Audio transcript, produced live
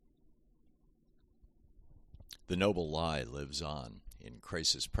The noble lie lives on in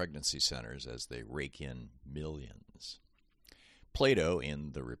crisis pregnancy centers as they rake in millions. Plato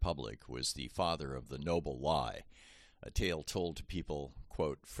in The Republic was the father of the noble lie, a tale told to people,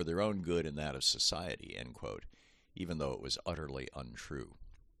 quote, for their own good and that of society, end quote, even though it was utterly untrue.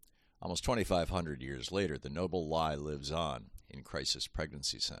 Almost 2,500 years later, the noble lie lives on in crisis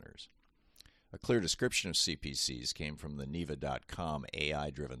pregnancy centers. A clear description of CPCs came from the Neva.com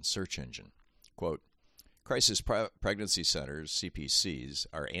AI-driven search engine. Quote, crisis pregnancy centers, CPCs,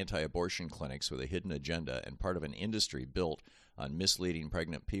 are anti-abortion clinics with a hidden agenda and part of an industry built on misleading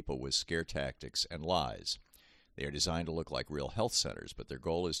pregnant people with scare tactics and lies. They are designed to look like real health centers, but their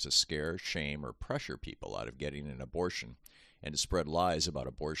goal is to scare, shame, or pressure people out of getting an abortion and to spread lies about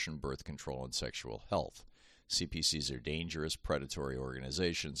abortion, birth control, and sexual health. CPCs are dangerous, predatory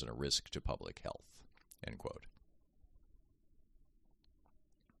organizations and a risk to public health. End quote.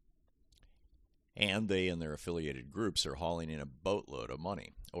 And they and their affiliated groups are hauling in a boatload of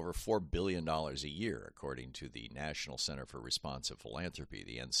money, over $4 billion a year, according to the National Center for Responsive Philanthropy,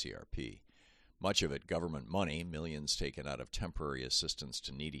 the NCRP. Much of it government money, millions taken out of temporary assistance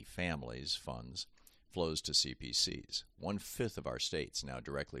to needy families funds, flows to CPCs. 1/5 of our states now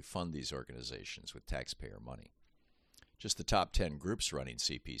directly fund these organizations with taxpayer money. Just the top 10 groups running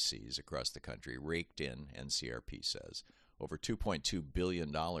CPCs across the country raked in, NCRP says, over $2.2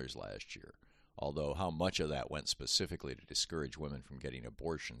 billion last year, although how much of that went specifically to discourage women from getting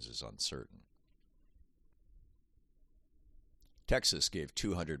abortions is uncertain. Texas gave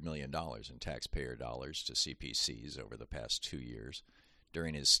 $200 million in taxpayer dollars to CPCs over the past 2 years.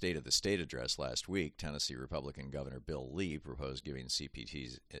 During his State of the State address last week, Tennessee Republican Governor Bill Lee proposed giving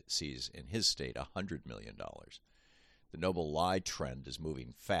CPCs in his state $100 million. The noble lie trend is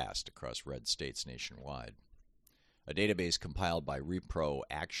moving fast across red states nationwide. A database compiled by Repro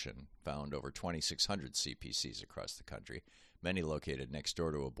Action found over 2,600 CPCs across the country, many located next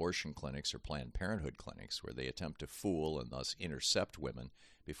door to abortion clinics or Planned Parenthood clinics, where they attempt to fool and thus intercept women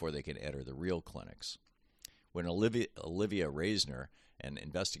before they can enter the real clinics. When Olivia Reisner, an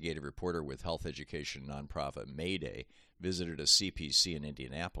investigative reporter with health education nonprofit Mayday, visited a CPC in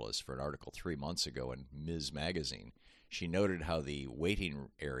Indianapolis for an article 3 months ago in Ms. Magazine, she noted how the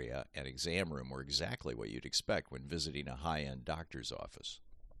waiting area and exam room were exactly what you'd expect when visiting a high-end doctor's office.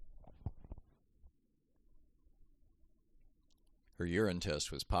 Her urine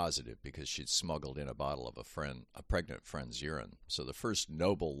test was positive because she'd smuggled in a bottle of a pregnant friend's urine. So the first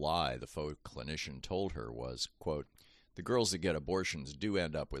noble lie the faux clinician told her was, quote, the girls that get abortions do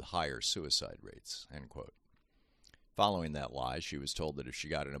end up with higher suicide rates, end quote. Following that lie, she was told that if she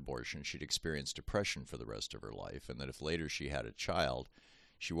got an abortion, she'd experience depression for the rest of her life, and that if later she had a child,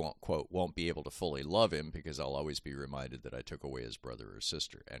 she won't, quote, won't be able to fully love him because I'll always be reminded that I took away his brother or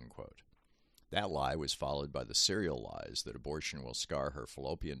sister, end quote. That lie was followed by the serial lies that abortion will scar her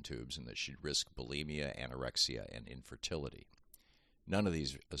fallopian tubes and that she'd risk bulimia, anorexia, and infertility. None of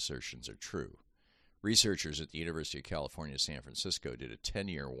these assertions are true. Researchers at the University of California, San Francisco did a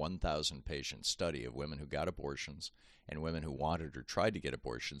 10-year, 1,000-patient study of women who got abortions and women who wanted or tried to get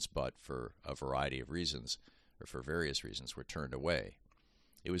abortions but, for a variety of reasons, or for various reasons, were turned away.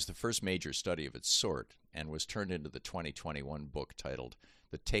 It was the first major study of its sort and was turned into the 2021 book titled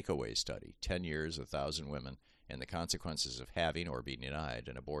The Takeaway Study, 10 Years, 1,000 Women, and the Consequences of Having or Being Denied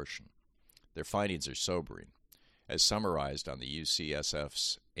an Abortion. Their findings are sobering. As summarized on the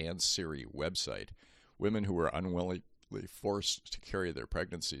UCSF's and SIRI website, women who were unwillingly forced to carry their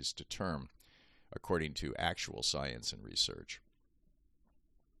pregnancies to term, according to actual science and research,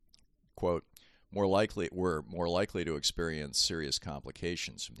 quote, were more likely to experience serious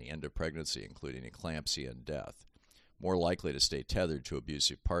complications from the end of pregnancy, including eclampsia and death, more likely to stay tethered to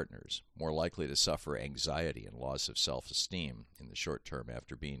abusive partners, more likely to suffer anxiety and loss of self-esteem in the short term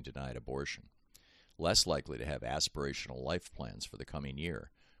after being denied abortion, less likely to have aspirational life plans for the coming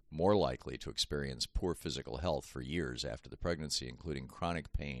year, more likely to experience poor physical health for years after the pregnancy, including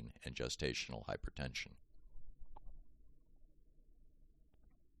chronic pain and gestational hypertension.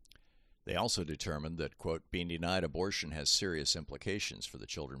 They also determined that, quote, being denied abortion has serious implications for the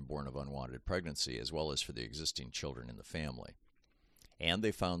children born of unwanted pregnancy as well as for the existing children in the family. And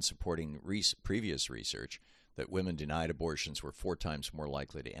they found, supporting previous research, that women denied abortions were 4 times more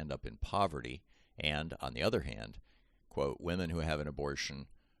likely to end up in poverty, and, on the other hand, quote, women who have an abortion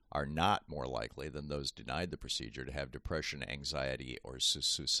are not more likely than those denied the procedure to have depression, anxiety, or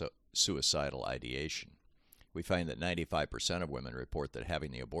suicidal ideation. We find that 95% of women report that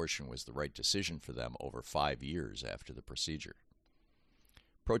having the abortion was the right decision for them over 5 years after the procedure.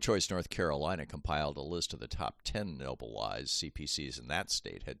 Pro-choice North Carolina compiled a list of the top 10 noble lies CPCs in that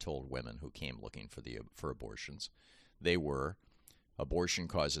state had told women who came looking for abortions. They were: abortion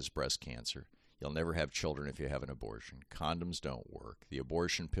causes breast cancer. You'll never have children if you have an abortion. Condoms don't work. The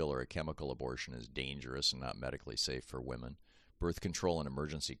abortion pill or a chemical abortion is dangerous and not medically safe for women. Birth control and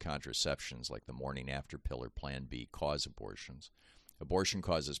emergency contraceptions like the morning after pill or Plan B cause abortions. Abortion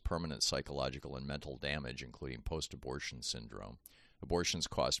causes permanent psychological and mental damage, including post-abortion syndrome. Abortions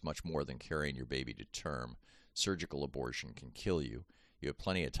cost much more than carrying your baby to term. Surgical abortion can kill you. You have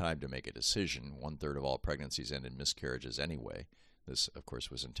plenty of time to make a decision. 1/3 of all pregnancies end in miscarriages anyway. This, of course,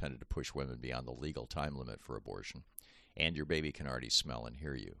 was intended to push women beyond the legal time limit for abortion. And your baby can already smell and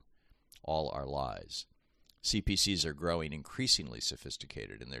hear you. All are lies. CPCs are growing increasingly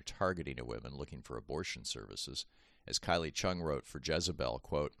sophisticated in their targeting of women looking for abortion services. As Kylie Chung wrote for Jezebel,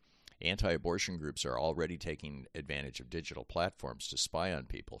 quote, anti-abortion groups are already taking advantage of digital platforms to spy on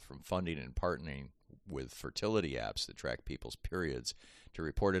people, from funding and partnering with fertility apps that track people's periods to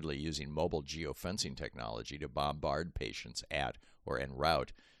reportedly using mobile geofencing technology to bombard patients at or en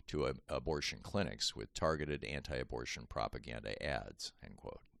route to abortion clinics with targeted anti-abortion propaganda ads, end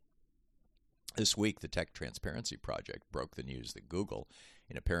quote. This week, the Tech Transparency Project broke the news that Google,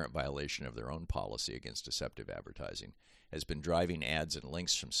 in apparent violation of their own policy against deceptive advertising, has been driving ads and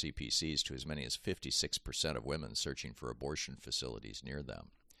links from CPCs to as many as 56% of women searching for abortion facilities near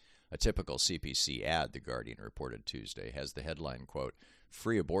them. A typical CPC ad, The Guardian reported Tuesday, has the headline, quote,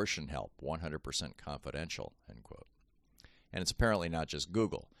 free abortion help, 100% confidential, end quote. And it's apparently not just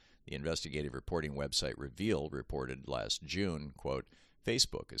Google. The investigative reporting website Reveal reported last June, quote,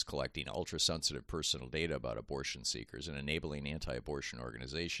 Facebook is collecting ultra-sensitive personal data about abortion seekers and enabling anti-abortion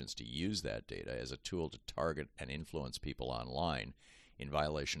organizations to use that data as a tool to target and influence people online in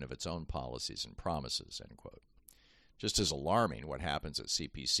violation of its own policies and promises, end quote. Just as alarming, what happens at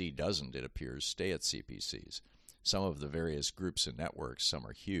CPC doesn't, it appears, stay at CPCs. Some of the various groups and networks, some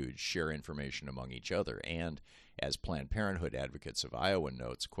are huge, share information among each other, and, as Planned Parenthood advocates of Iowa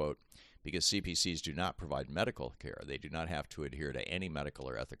notes, quote, because CPCs do not provide medical care, they do not have to adhere to any medical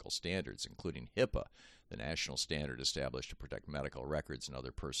or ethical standards, including HIPAA, the national standard established to protect medical records and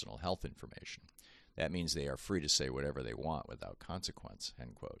other personal health information. That means they are free to say whatever they want without consequence,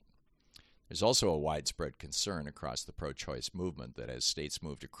 end quote. There's also a widespread concern across the pro-choice movement that as states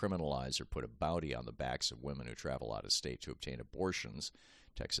move to criminalize or put a bounty on the backs of women who travel out of state to obtain abortions,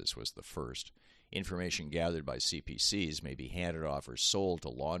 Texas was the first, information gathered by CPCs may be handed off or sold to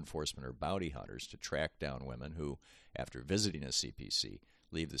law enforcement or bounty hunters to track down women who, after visiting a CPC,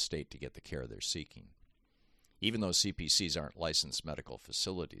 leave the state to get the care they're seeking. Even though CPCs aren't licensed medical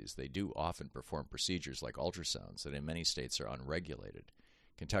facilities, they do often perform procedures like ultrasounds that in many states are unregulated.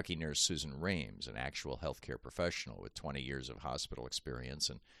 Kentucky nurse Susan Rames, an actual healthcare professional with 20 years of hospital experience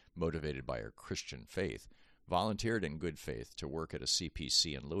and motivated by her Christian faith, volunteered in good faith to work at a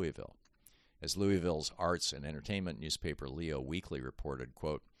CPC in Louisville. As Louisville's arts and entertainment newspaper Leo Weekly reported,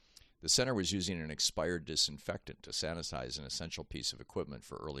 quote, the center was using an expired disinfectant to sanitize an essential piece of equipment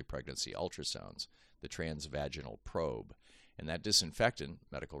for early pregnancy ultrasounds, the transvaginal probe. And that disinfectant,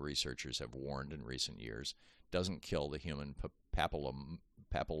 medical researchers have warned in recent years, doesn't kill the human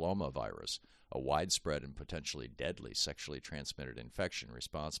papillomavirus, a widespread and potentially deadly sexually transmitted infection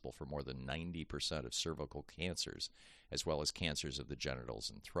responsible for more than 90% of cervical cancers, as well as cancers of the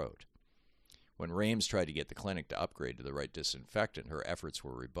genitals and throat. When Rames tried to get the clinic to upgrade to the right disinfectant, her efforts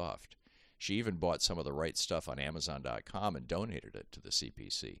were rebuffed. She even bought some of the right stuff on Amazon.com and donated it to the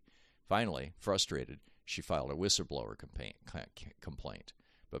CPC. Finally, frustrated, she filed a whistleblower complaint.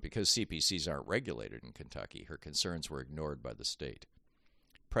 But because CPCs aren't regulated in Kentucky, her concerns were ignored by the state.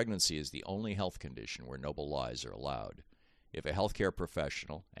 Pregnancy is the only health condition where noble lies are allowed. If a healthcare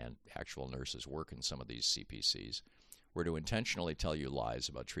professional, and actual nurses work in some of these CPCs, were to intentionally tell you lies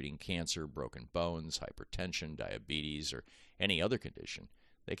about treating cancer, broken bones, hypertension, diabetes, or any other condition,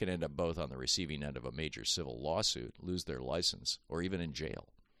 they could end up both on the receiving end of a major civil lawsuit, lose their license, or even in jail.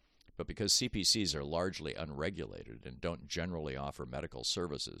 But because CPCs are largely unregulated and don't generally offer medical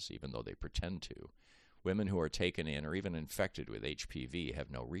services, even though they pretend to, women who are taken in or even infected with HPV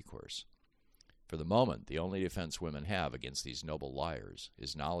have no recourse. For the moment, the only defense women have against these noble liars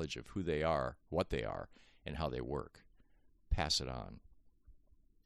is knowledge of who they are, what they are, and how they work. Pass it on.